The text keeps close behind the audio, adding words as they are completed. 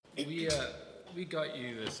We got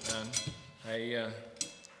you this, man.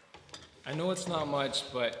 I know it's not much,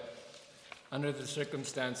 but under the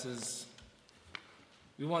circumstances,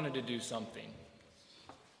 we wanted to do something.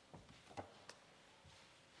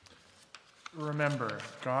 Remember,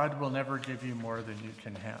 God will never give you more than you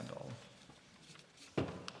can handle.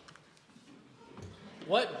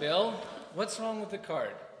 What, Bill? What's wrong with the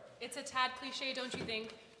card? It's a tad cliche, don't you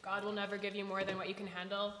think? God will never give you more than what you can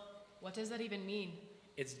handle. What does that even mean?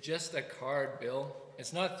 It's just a card, Bill.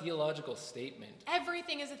 It's not a theological statement.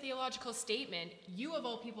 Everything is a theological statement. You of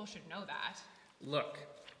all people should know that. Look,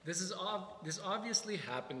 this obviously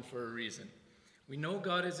happened for a reason. We know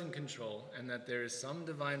God is in control and that there is some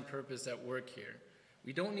divine purpose at work here.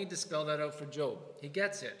 We don't need to spell that out for Job. He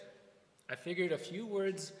gets it. I figured a few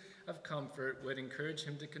words of comfort would encourage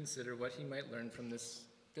him to consider what he might learn from this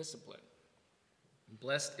discipline.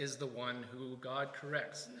 Blessed is the one who God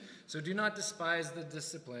corrects. So do not despise the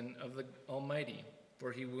discipline of the Almighty,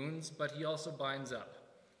 for he wounds, but he also binds up.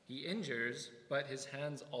 He injures, but his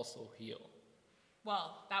hands also heal.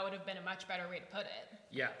 Well, that would have been a much better way to put it.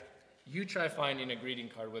 Yeah, you try finding a greeting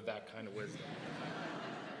card with that kind of wisdom.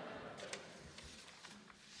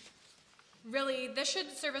 Really, this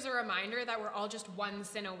should serve as a reminder that we're all just one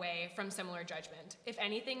sin away from similar judgment. If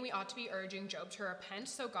anything, we ought to be urging Job to repent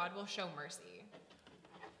so God will show mercy.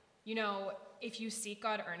 You know, if you seek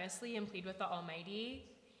God earnestly and plead with the Almighty,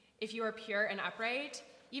 if you are pure and upright,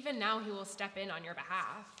 even now he will step in on your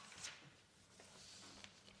behalf.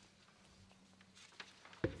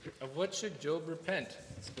 Of what should Job repent?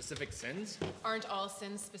 Specific sins? Aren't all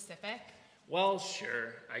sins specific? Well,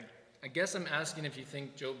 sure. I guess I'm asking if you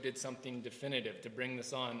think Job did something definitive to bring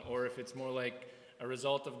this on, or if it's more like a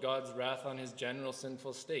result of God's wrath on his general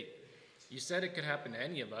sinful state. You said it could happen to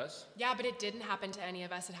any of us. Yeah, but it didn't happen to any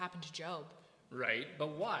of us. It happened to Job. Right,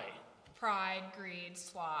 but why? Pride, greed,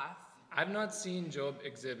 sloth. I've not seen Job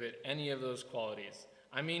exhibit any of those qualities.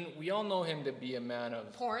 I mean, we all know him to be a man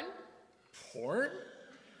of... Porn? Porn?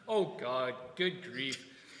 Oh God, good grief.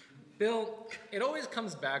 Bill, it always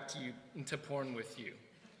comes back to porn with you.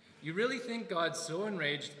 You really think God's so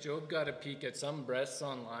enraged Job got a peek at some breasts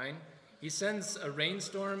online? He sends a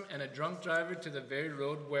rainstorm and a drunk driver to the very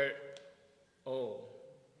road where... Oh,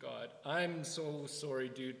 God, I'm so sorry,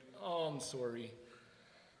 dude. Oh, I'm sorry.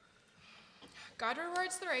 God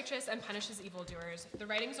rewards the righteous and punishes evildoers. The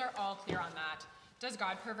writings are all clear on that. Does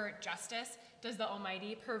God pervert justice? Does the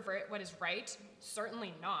Almighty pervert what is right?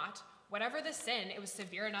 Certainly not. Whatever the sin, it was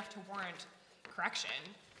severe enough to warrant correction.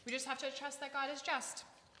 We just have to trust that God is just.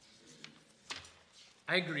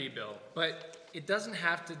 I agree, Bill, but it doesn't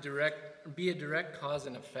have to be a direct cause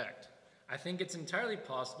and effect. I think it's entirely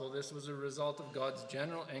possible this was a result of God's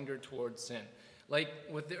general anger towards sin, like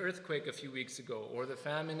with the earthquake a few weeks ago or the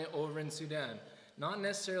famine over in Sudan, not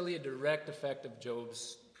necessarily a direct effect of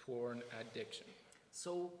Job's porn addiction.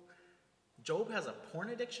 So, Job has a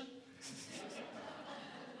porn addiction?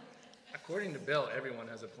 According to Bill, everyone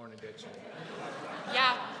has a porn addiction.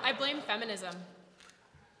 Yeah, I blame feminism.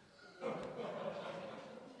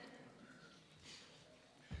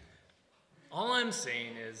 All I'm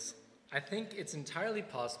saying is, I think it's entirely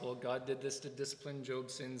possible God did this to discipline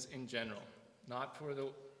Job's sins in general, not for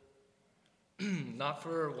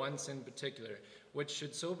one sin in particular, which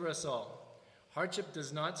should sober us all. Hardship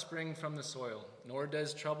does not spring from the soil, nor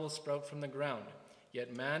does trouble sprout from the ground.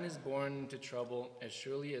 Yet man is born into trouble as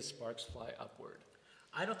surely as sparks fly upward.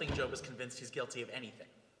 I don't think Job is convinced he's guilty of anything.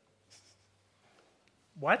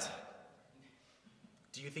 What?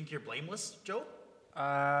 Do you think you're blameless, Job?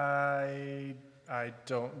 I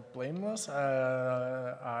don't blameless.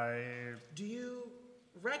 Do you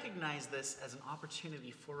recognize this as an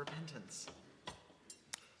opportunity for repentance?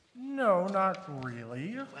 No, not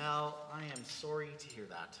really. Well, I am sorry to hear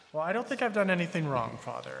that. Well, I don't think I've done anything wrong,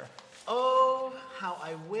 Father. Oh, how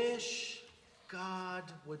I wish God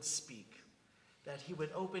would speak, that he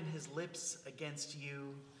would open his lips against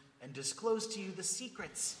you and disclose to you the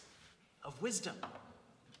secrets of wisdom.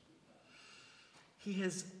 He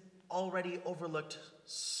has already overlooked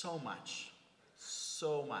so much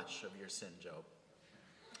of your sin, Job.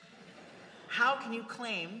 How can you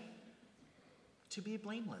claim to be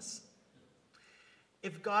blameless?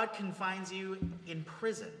 If God confines you in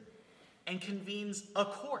prison and convenes a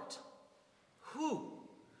court, who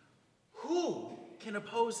can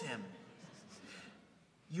oppose him?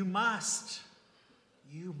 You must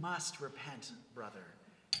repent, brother,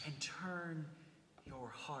 and turn your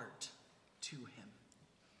heart to him.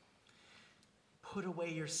 Put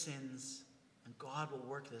away your sins, and God will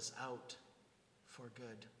work this out for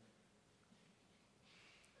good.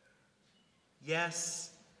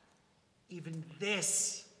 Yes, even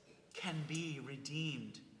this can be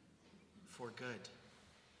redeemed for good.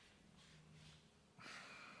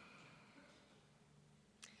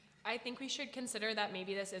 I think we should consider that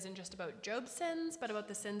maybe this isn't just about Job's sins, but about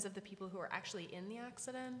the sins of the people who are actually in the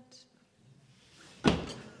accident.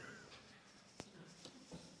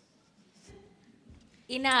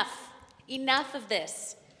 Enough. Enough of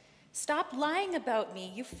this. Stop lying about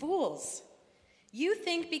me, you fools. You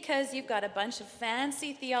think because you've got a bunch of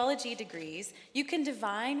fancy theology degrees, you can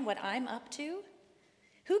divine what I'm up to?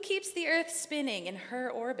 Who keeps the earth spinning in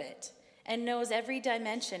her orbit and knows every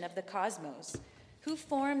dimension of the cosmos? Who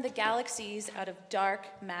formed the galaxies out of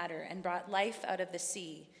dark matter and brought life out of the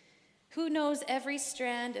sea? Who knows every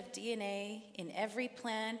strand of DNA in every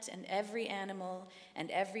plant and every animal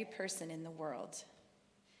and every person in the world?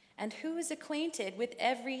 And who is acquainted with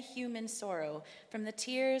every human sorrow, from the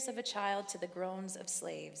tears of a child to the groans of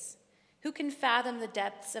slaves? Who can fathom the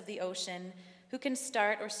depths of the ocean? Who can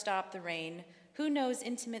start or stop the rain? Who knows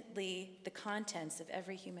intimately the contents of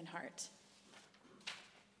every human heart?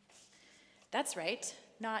 That's right,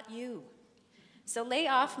 not you. So lay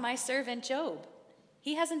off my servant Job.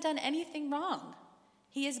 He hasn't done anything wrong.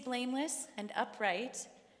 He is blameless and upright,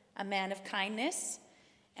 a man of kindness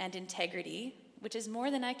and integrity, which is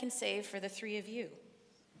more than I can say for the three of you.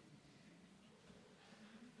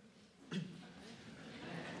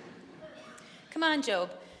 Come on, Job.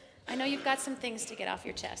 I know you've got some things to get off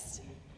your chest.